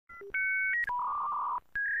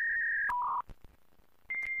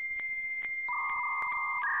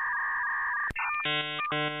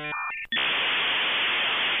How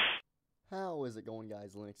is it going,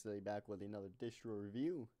 guys? LinuxDaily back with another distro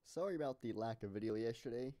review. Sorry about the lack of video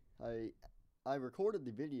yesterday. I recorded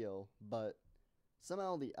the video, but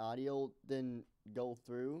somehow the audio didn't go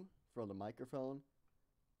through from the microphone.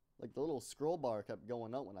 Like, the little scroll bar kept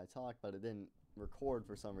going up when I talked, but it didn't record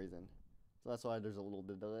for some reason. So that's why there's a little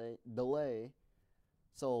delay.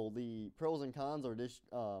 So the pros and cons, or the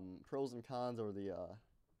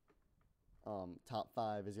top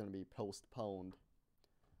 5 is going to be postponed.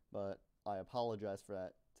 But I apologize for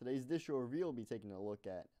that. Today's distro review will be taking a look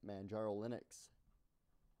at Manjaro Linux.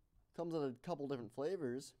 Comes in a couple different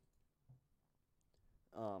flavors.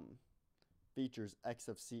 Features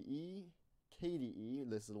XFCE, KDE,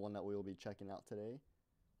 this is the one that we will be checking out today,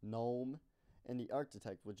 GNOME, and the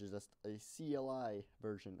Architect, which is just a CLI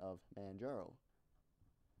version of Manjaro.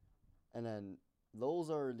 And then those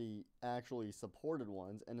are the actually supported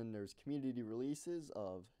ones, and then there's community releases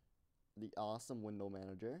of the awesome window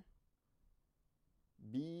manager,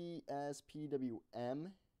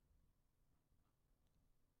 BSPWM,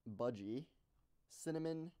 Budgie,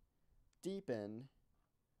 Cinnamon, Deepin,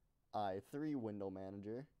 i3 window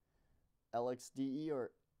manager, LXDE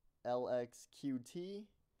or LXQT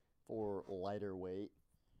for lighter weight,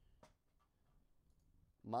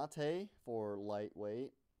 Mate for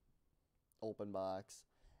lightweight, open box,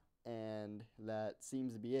 and that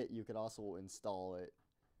seems to be it. You could also install it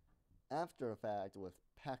after the fact with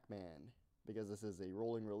Pac-Man, because this is a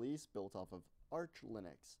rolling release built off of Arch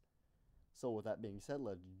Linux. So with that being said,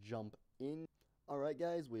 let's jump in. Alright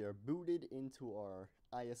guys, we are booted into our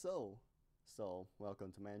ISO. So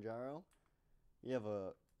welcome to Manjaro. You have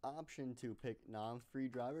a option to pick non-free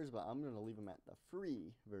drivers, but I'm going to leave them at the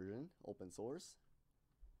free version, open source.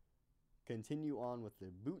 Continue on with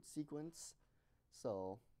the boot sequence.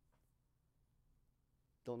 So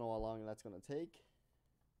don't know how long that's going to take.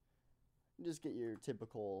 Just get your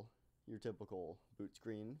typical boot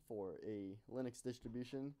screen for a Linux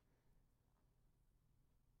distribution.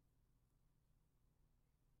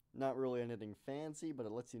 Not really anything fancy, but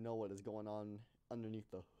it lets you know what is going on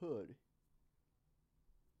underneath the hood.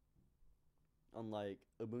 Unlike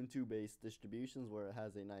Ubuntu based distributions where it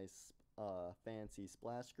has a nice fancy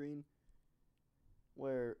splash screen,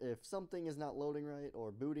 where if something is not loading right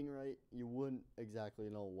or booting right, you wouldn't exactly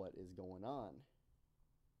know what is going on.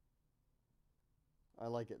 I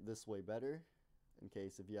like it this way better, in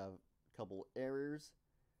case if you have a couple errors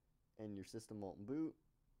and your system won't boot,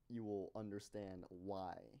 you will understand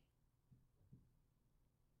why.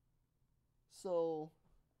 So,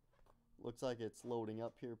 looks like it's loading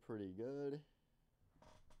up here pretty good.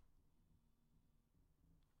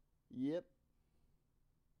 Yep.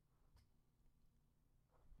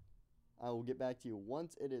 I will get back to you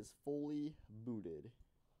once it is fully booted.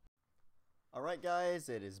 Alright guys,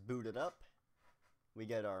 it is booted up. We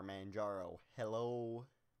get our Manjaro hello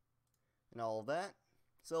and all of that.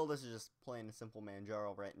 So this is just plain and simple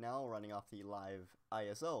Manjaro right now, running off the live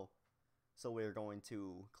ISO. So we're going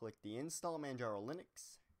to click the install Manjaro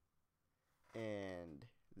Linux, and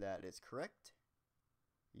that is correct.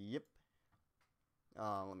 Yep.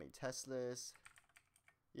 Let me test this.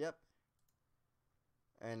 Yep.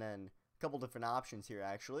 And then a couple different options here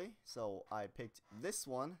actually. So I picked this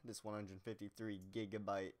one, this 153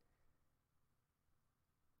 gigabyte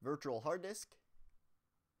virtual hard disk,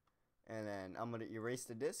 and then I'm going to erase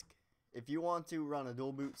the disk. If you want to run a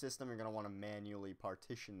dual boot system, you're going to want to manually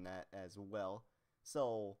partition that as well.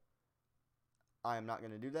 So I'm not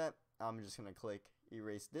going to do that. I'm just going to click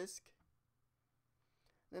erase disk.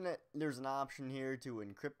 Then there's an option here to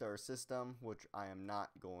encrypt our system, which I am not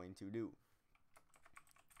going to do.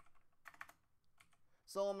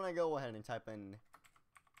 So I'm going to go ahead and type in,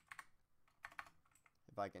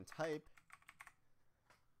 if I can type,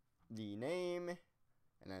 the name,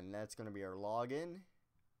 and then that's going to be our login,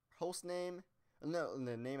 host name, no,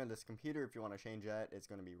 the name of this computer. If you want to change that, it's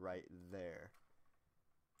going to be right there.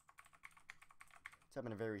 Type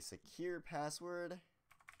in a very secure password.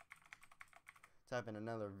 Type in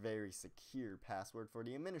another very secure password for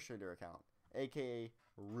the administrator account, aka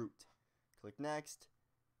root. Click next.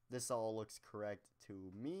 This all looks correct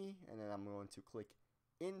to me, and then I'm going to click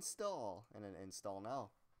install, and then install now.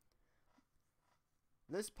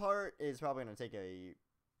 This part is probably going to take a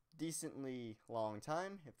decently long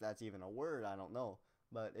time, if that's even a word, I don't know,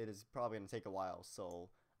 but it is probably going to take a while, so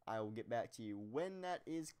I will get back to you when that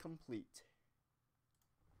is complete.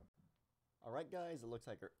 Alright guys, it looks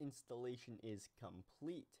like our installation is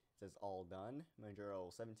complete. It says all done.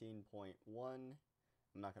 Manjaro 17.1,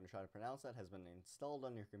 I'm not going to try to pronounce that, has been installed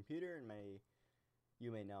on your computer, and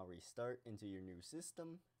you may now restart into your new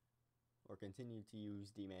system, or continue to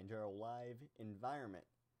use the Manjaro Live environment.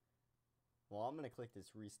 Well, I'm going to click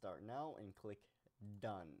this restart now and click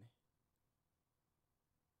done.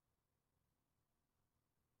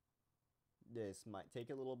 This might take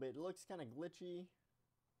a little bit. It looks kind of glitchy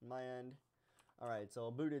on my end. Alright, so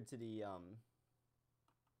I booted to the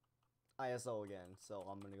ISO again. So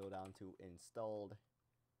I'm going to go down to installed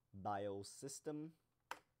BIOS system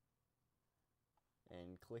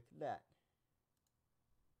and click that.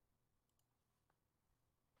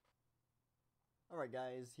 Alright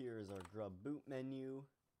guys, here is our grub boot menu.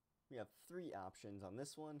 We have 3 options on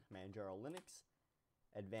this one: Manjaro Linux,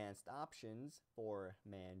 advanced options for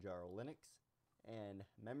Manjaro Linux, and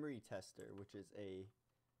memory tester, which is a,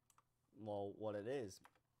 well, what it is,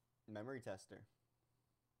 memory tester.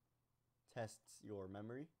 Tests your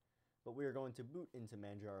memory, but we are going to boot into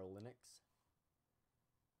Manjaro Linux.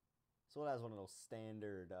 So it has one of those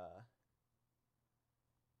standard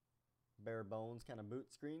bare bones kind of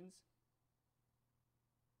boot screens.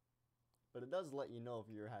 But it does let you know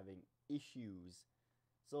if you're having issues.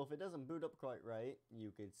 So if it doesn't boot up quite right,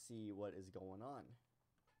 you could see what is going on.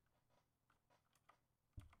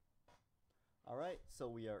 Alright, so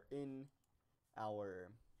we are in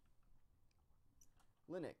our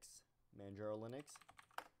Linux, Manjaro Linux.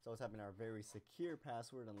 So let's type in our very secure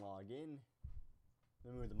password and log in.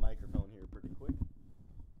 Let me move the microphone here pretty quick.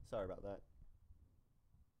 Sorry about that.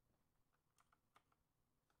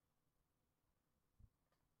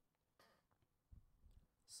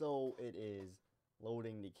 So it is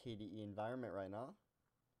loading the KDE environment right now.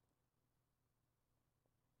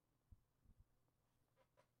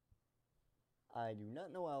 I do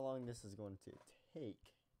not know how long this is going to take.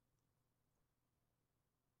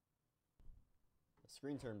 The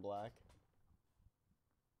screen turned black.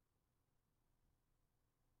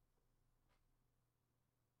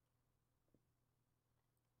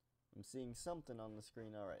 I'm seeing something on the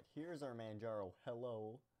screen. Alright, here's our Manjaro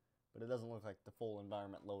hello, but it doesn't look like the full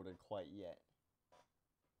environment loaded quite yet.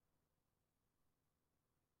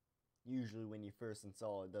 Usually when you first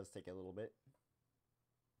install it does take a little bit.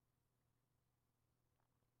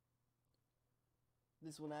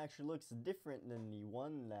 This one actually looks different than the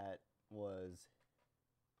one that was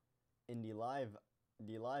in the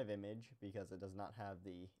live image, because it does not have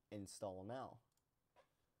the install now.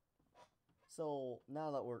 So now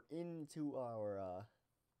that we're into our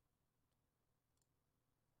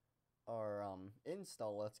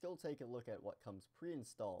install, let's go take a look at what comes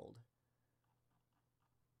pre-installed.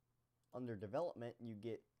 Under development, you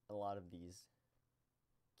get a lot of these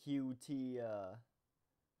Qt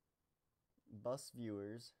bus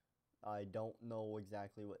viewers. I don't know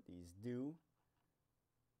exactly what these do,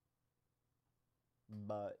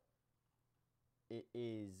 but it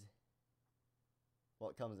is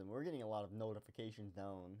what comes in. We're getting a lot of notifications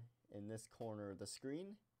down in this corner of the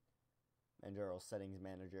screen. Manjaro Settings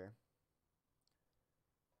Manager.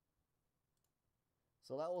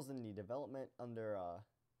 So that was in the development. Under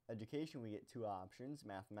education, we get 2 options: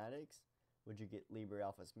 mathematics, which you get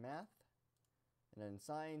LibreOffice Math, and then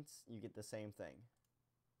science, you get the same thing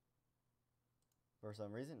for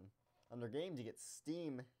some reason. Under games, you get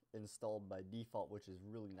Steam installed by default, which is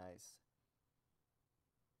really nice.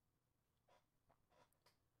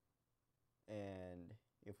 And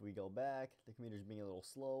if we go back, the computer's being a little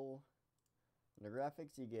slow. Under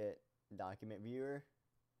graphics, you get Document Viewer,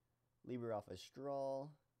 LibreOffice Draw,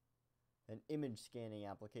 an image scanning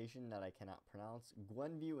application that I cannot pronounce,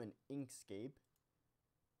 Gwenview, and Inkscape.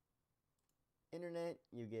 Internet,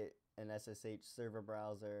 you get an SSH server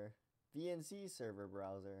browser, VNC server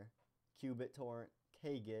browser, QBitTorrent,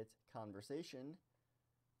 KGit, Conversation,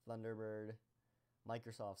 Thunderbird,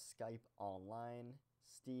 Microsoft Skype Online,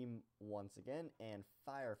 Steam once again, and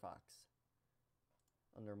Firefox.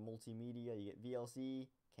 Under multimedia, you get VLC,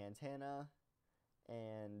 Cantana,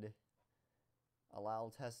 and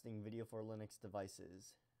allow testing video for Linux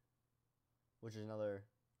devices, which is another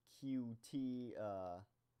Qt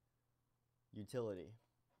utility.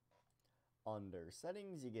 Under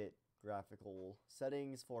settings, you get graphical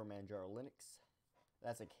settings for Manjaro Linux.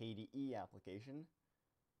 That's a KDE application.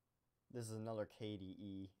 This is another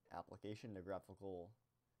KDE application, the graphical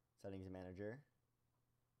settings manager.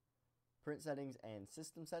 Print settings and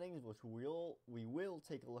system settings, which we will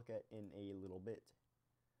take a look at in a little bit.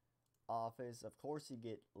 Office, of course, you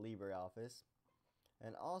get LibreOffice,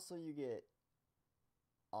 and also you get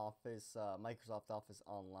Office, Microsoft Office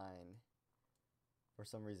Online for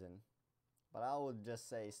some reason. But I would just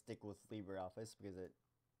say stick with LibreOffice because it's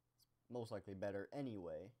most likely better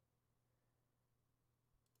anyway.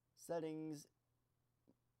 Settings,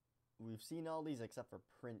 we've seen all these except for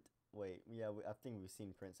print wait, yeah, I think we've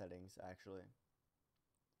seen print settings actually.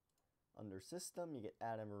 Under system, you get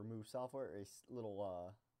add and remove software, a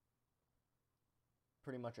little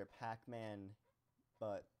pretty much a Pac-Man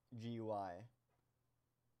but GUI.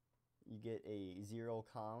 You get a zero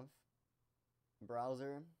conf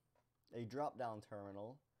browser, a drop down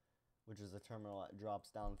terminal, which is a terminal that drops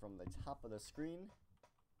down from the top of the screen.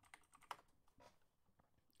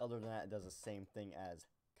 Other than that, it does the same thing as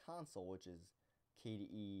console, which is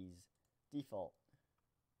KDE's default.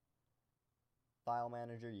 File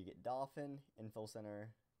manager, you get Dolphin, Info Center,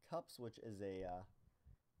 Cups, which is a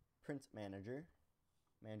print manager,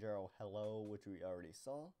 Manjaro Hello, which we already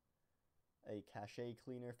saw, a cache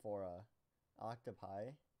cleaner for Octopi.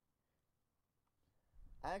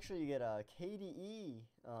 Actually, you get a KDE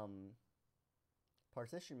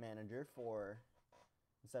partition manager for,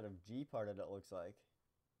 instead of gparted, it looks like,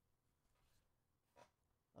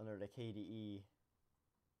 under the KDE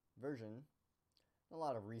version. A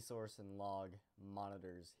lot of resource and log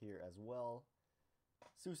monitors here as well.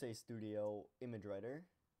 SUSE Studio image writer.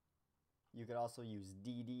 You could also use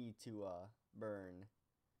DD to burn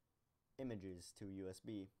images to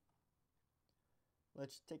USB.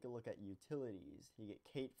 Let's take a look at utilities. You get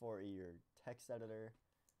Kate for your text editor,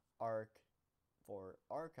 Arc for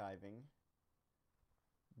archiving,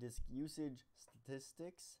 disk usage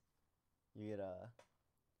statistics. You get a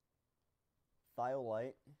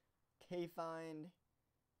FileLight, Kfind,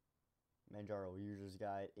 Manjaro Users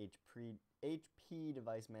Guide, HP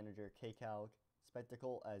Device Manager, Kcalc,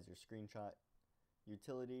 Spectacle as your screenshot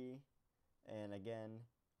utility, and again,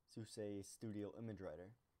 SUSE Studio Image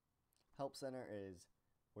Writer. Help Center is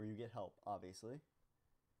where you get help, obviously.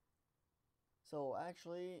 So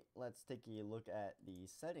actually, let's take a look at the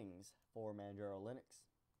settings for Manjaro Linux,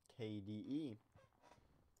 KDE.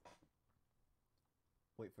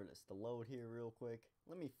 Wait for this to load here real quick.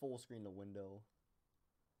 Let me full screen the window.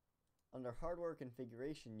 Under hardware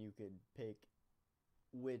configuration, you could pick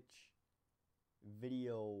which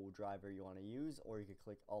video driver you want to use, or you could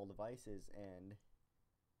click all devices and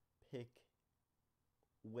pick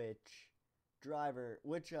which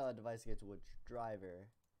device gets which driver.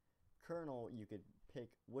 Kernel, you could pick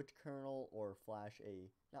which kernel, or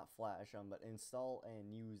but install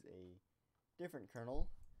and use a different kernel.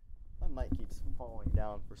 My mic keeps falling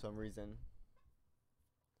down for some reason,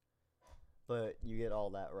 but you get all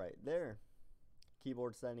that right there.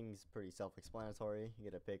 Keyboard settings, pretty self-explanatory. You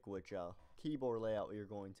get to pick which keyboard layout you're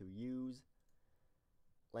going to use.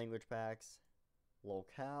 Language packs,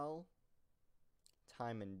 locale,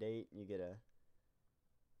 time and date. You get to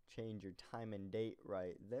change your time and date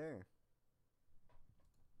right there.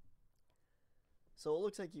 So it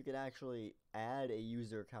looks like you could actually add a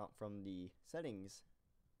user account from the settings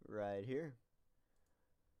right here.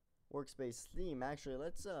 Workspace theme. Actually,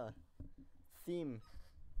 let's theme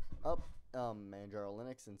up Manjaro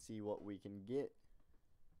Linux and see what we can get.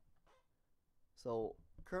 So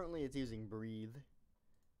currently it's using Breathe.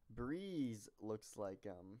 Breeze looks like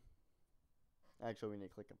actually we need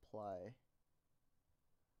to click apply.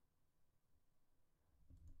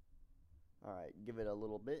 Alright, give it a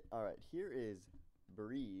little bit. Alright, here is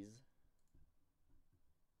Breeze.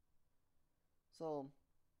 So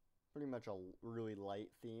pretty much a really light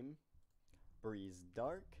theme. Breeze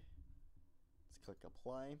Dark. Let's click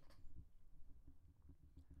apply.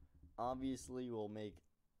 Obviously we'll make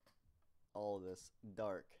all of this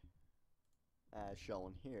dark as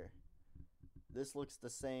shown here. This looks the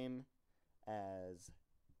same as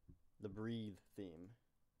the Breathe theme.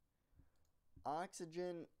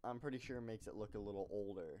 Oxygen, I'm pretty sure makes it look a little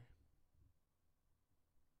older.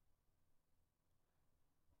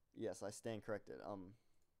 Yes, I stand corrected.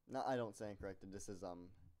 No, I don't stand corrected. This is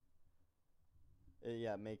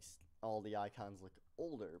yeah, it makes all the icons look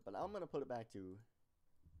older, but I'm gonna put it back to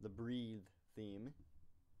the Breathe theme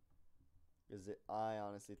because I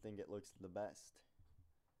honestly think it looks the best.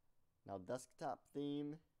 Now desktop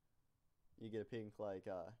theme, you get a pink like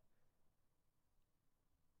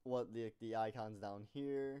what the icons down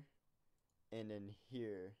here and in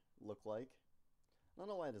here look like. I don't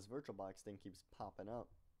know why this VirtualBox thing keeps popping up,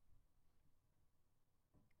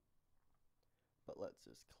 but let's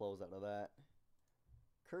just close out of that.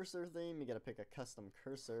 Cursor theme, you gotta pick a custom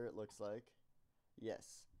cursor, it looks like.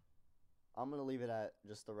 Yes. I'm gonna leave it at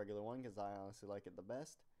just the regular one because I honestly like it the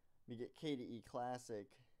best. You get KDE Classic,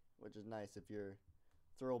 which is nice if you're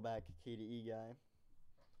throwback KDE guy.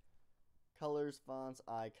 Colors, fonts,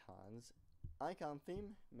 icons. Icon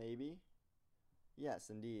theme, maybe. Yes,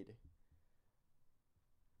 indeed.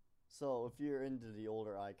 So if you're into the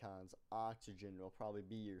older icons, Oxygen will probably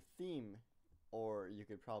be your theme, or you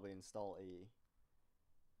could probably install a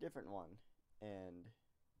different one and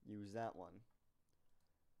use that one.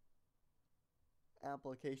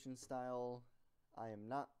 Application style, I am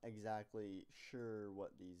not exactly sure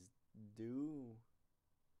what these do.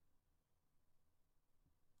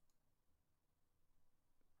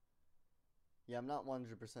 Yeah, I'm not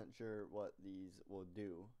 100% sure what these will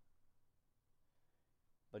do.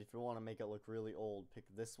 But if you want to make it look really old, pick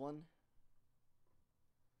this one.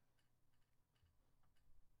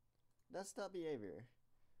 Desktop behavior.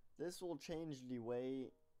 This will change the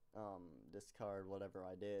way, discard whatever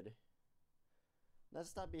I did.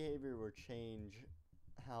 Desktop behavior will change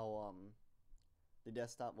how, the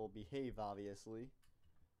desktop will behave, obviously.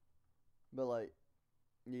 But, like,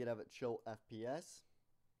 you could have it show FPS.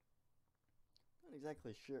 Not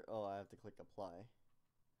exactly sure. Oh, I have to click apply.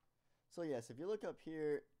 So, yes, if you look up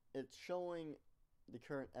here, it's showing the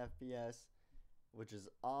current FPS, which is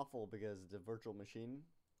awful because it's a virtual machine.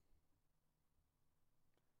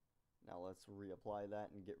 Now let's reapply that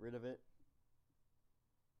and get rid of it.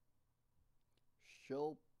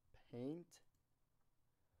 Show paint.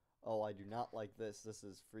 Oh, I do not like this. This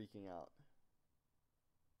is freaking out.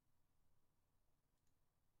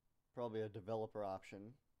 Probably a developer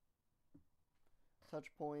option. Touch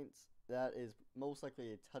points. That is most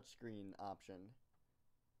likely a touchscreen option.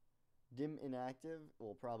 Dim inactive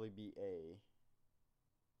will probably be a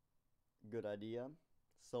good idea.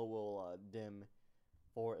 So we'll dim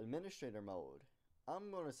for administrator mode.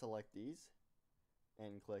 I'm going to select these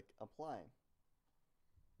and click apply.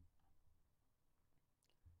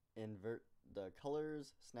 Invert the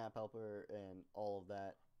colors, snap helper, and all of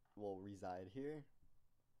that will reside here.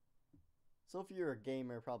 So if you're a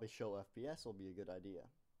gamer, probably show FPS will be a good idea.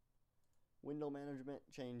 Window management,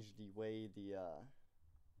 change the way the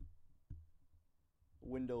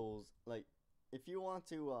windows, like if you want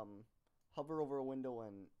to hover over a window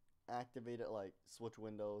and activate it, like switch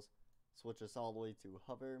windows, switch this all the way to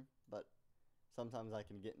hover, but sometimes I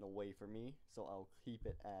can get in the way for me, so I'll keep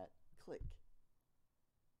it at click.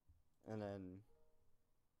 And then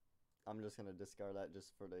I'm just going to discard that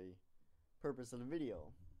just for the purpose of the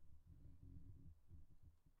video.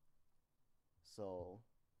 So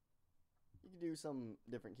you can do some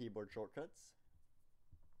different keyboard shortcuts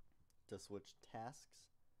to switch tasks.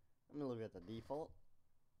 I'm going to look at the default.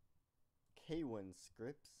 Kwin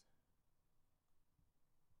scripts.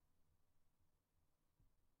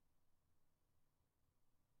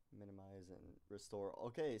 Minimize and restore.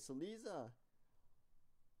 Okay, so these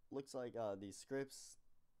looks like these scripts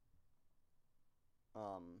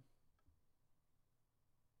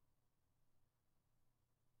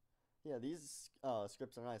yeah, these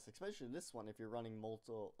scripts are nice, especially this one. If you're running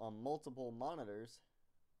multiple monitors,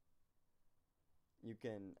 you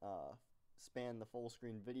can span the full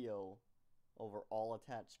screen video over all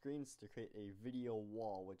attached screens to create a video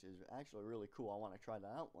wall, which is actually really cool. I want to try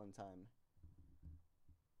that out one time.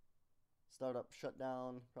 Startup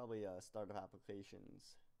shutdown, probably startup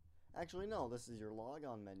applications. Actually, no, this is your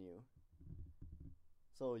logon menu.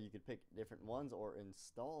 So you could pick different ones or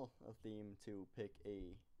install a theme to pick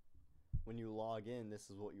a, when you log in, this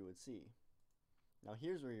is what you would see. Now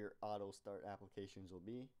here's where your auto start applications will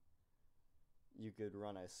be. You could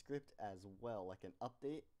run a script as well, like an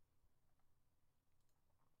update.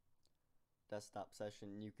 Desktop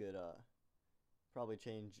session, you could probably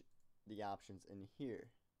change the options in here.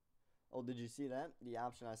 Oh, did you see that? The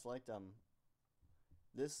option I select,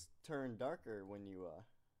 this turned darker when you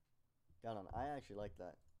got on. I actually like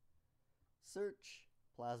that. Search,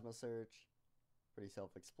 plasma search, pretty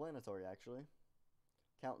self-explanatory actually.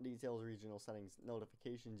 Count details, regional settings,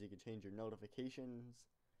 notifications. You can change your notifications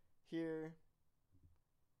here.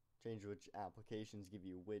 Change which applications give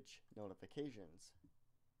you which notifications.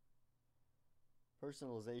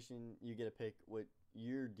 Personalization, you get to pick what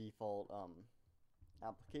your default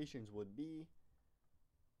applications would be,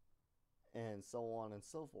 and so on and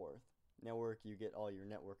so forth. Network, you get all your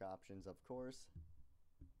network options, of course.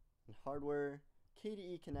 And hardware,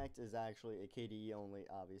 KDE Connect is actually a KDE only,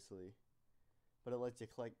 obviously, but it lets you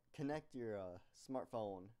connect your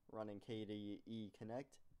smartphone running KDE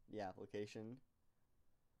Connect, the application,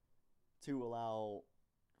 to allow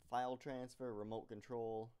file transfer, remote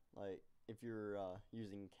control. Like if you're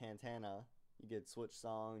using Cantana, you could switch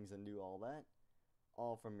songs and do all that,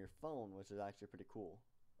 all from your phone, which is actually pretty cool.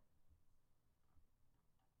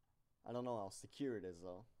 I don't know how secure it is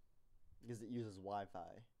though, because it uses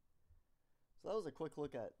Wi-Fi. So that was a quick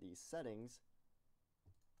look at the settings.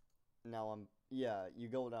 Now you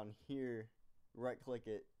go down here, right click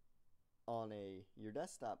it on your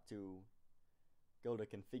desktop to go to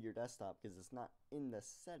configure desktop, because it's not in the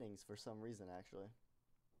settings for some reason actually.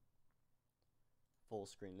 full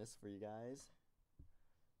screen this for you guys.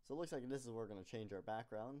 So it looks like this is where we're going to change our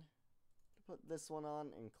background. Put this one on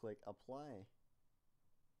and click apply.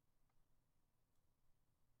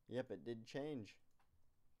 Yep, it did change.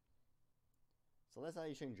 So that's how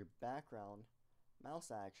you change your background.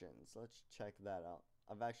 Mouse actions, let's check that out.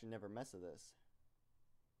 I've actually never messed with this.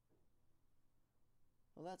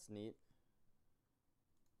 Well, that's neat.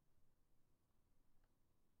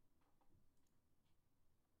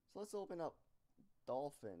 So let's open up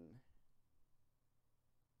Dolphin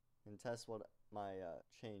and test what my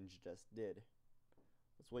change just did.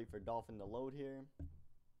 Let's wait for Dolphin to load here.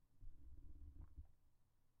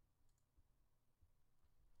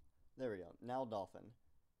 There we go. Now Dolphin.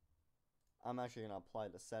 I'm actually going to apply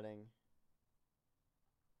the setting.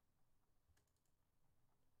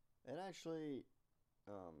 It actually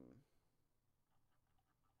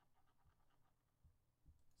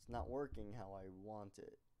it's not working how I want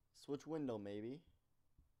it. Switch window maybe.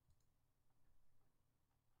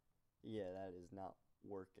 Yeah, that is not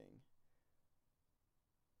working.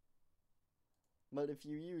 But if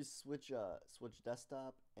you use switch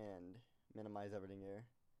desktop and minimize everything here,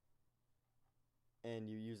 and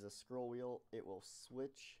you use a scroll wheel, it will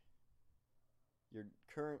switch your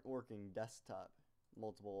current working desktop,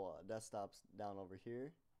 multiple desktops down over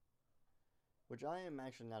here, which I am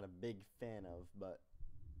actually not a big fan of, but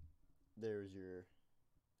there's your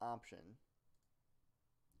option.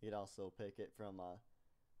 You could also pick it from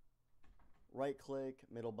right click,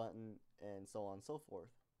 middle button, and so on and so forth.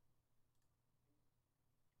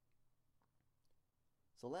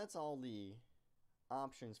 So that's all the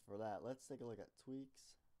options for that. Let's take a look at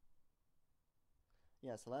tweaks.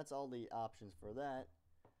 Yeah, so that's all the options for that.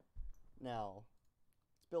 Now,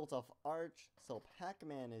 it's built off Arch, so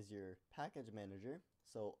Pacman is your package manager.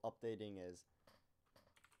 So updating is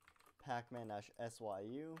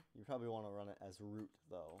pacman-syu. You probably want to run it as root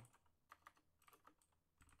though.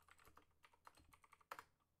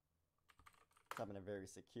 It's having a very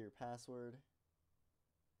secure password.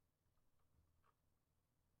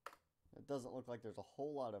 It doesn't look like there's a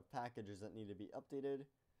whole lot of packages that need to be updated,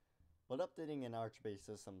 but updating an Arch-based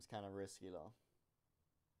system is kind of risky though.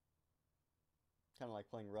 Kind of like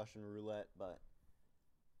playing Russian roulette, but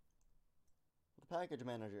the package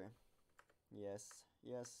manager. Yes,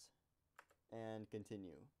 yes, and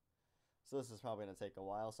continue. So this is probably going to take a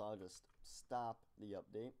while, so I'll just stop the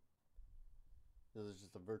update. This is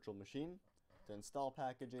just a virtual machine. To install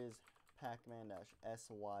packages,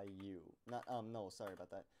 pacman-syu. No, sorry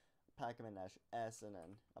about that. Pacman-s and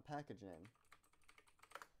then a package name.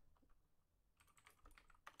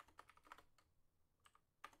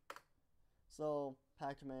 So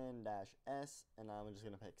pacman-s, and I'm just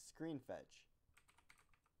going to pick screen fetch,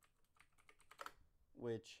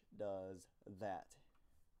 which does that.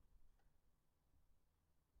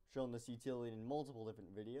 Shown this utility in multiple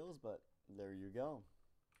different videos, but there you go.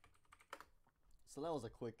 So that was a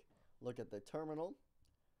quick look at the terminal.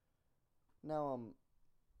 Now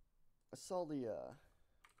I saw the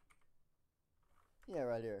yeah,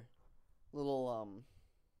 right here, little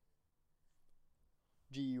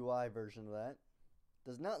GUI version of that.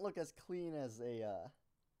 Does not look as clean as a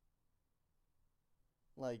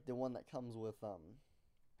like the one that comes with like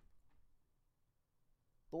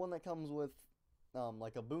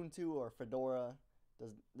Ubuntu or Fedora.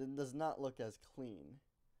 Does not look as clean.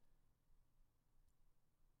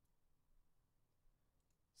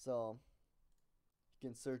 So you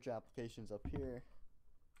can search applications up here.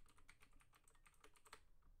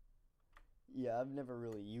 Yeah, I've never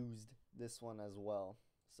really used this one as well,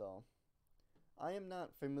 so I am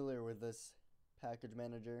not familiar with this package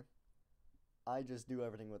manager. I just do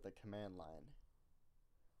everything with the command line,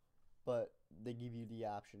 but they give you the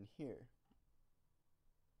option here.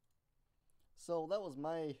 So that was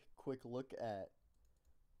my quick look at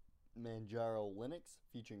Manjaro Linux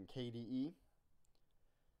featuring KDE.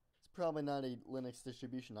 It's probably not a Linux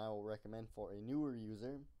distribution I will recommend for a newer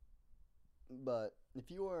user, but if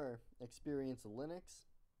you are experienced in Linux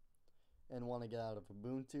and want to get out of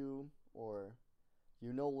Ubuntu, or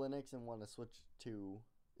you know Linux and want to switch to,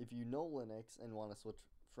 if you know Linux and want to switch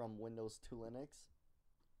from Windows to Linux,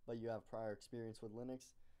 but you have prior experience with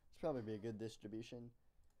Linux, it's probably be a good distribution.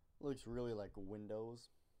 It looks really like Windows.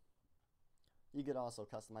 You could also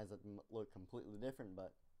customize it to look completely different,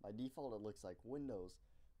 but by default it looks like Windows.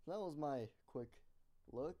 So that was my quick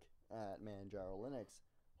look at Manjaro Linux.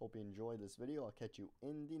 Hope you enjoyed this video. I'll catch you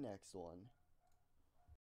in the next one.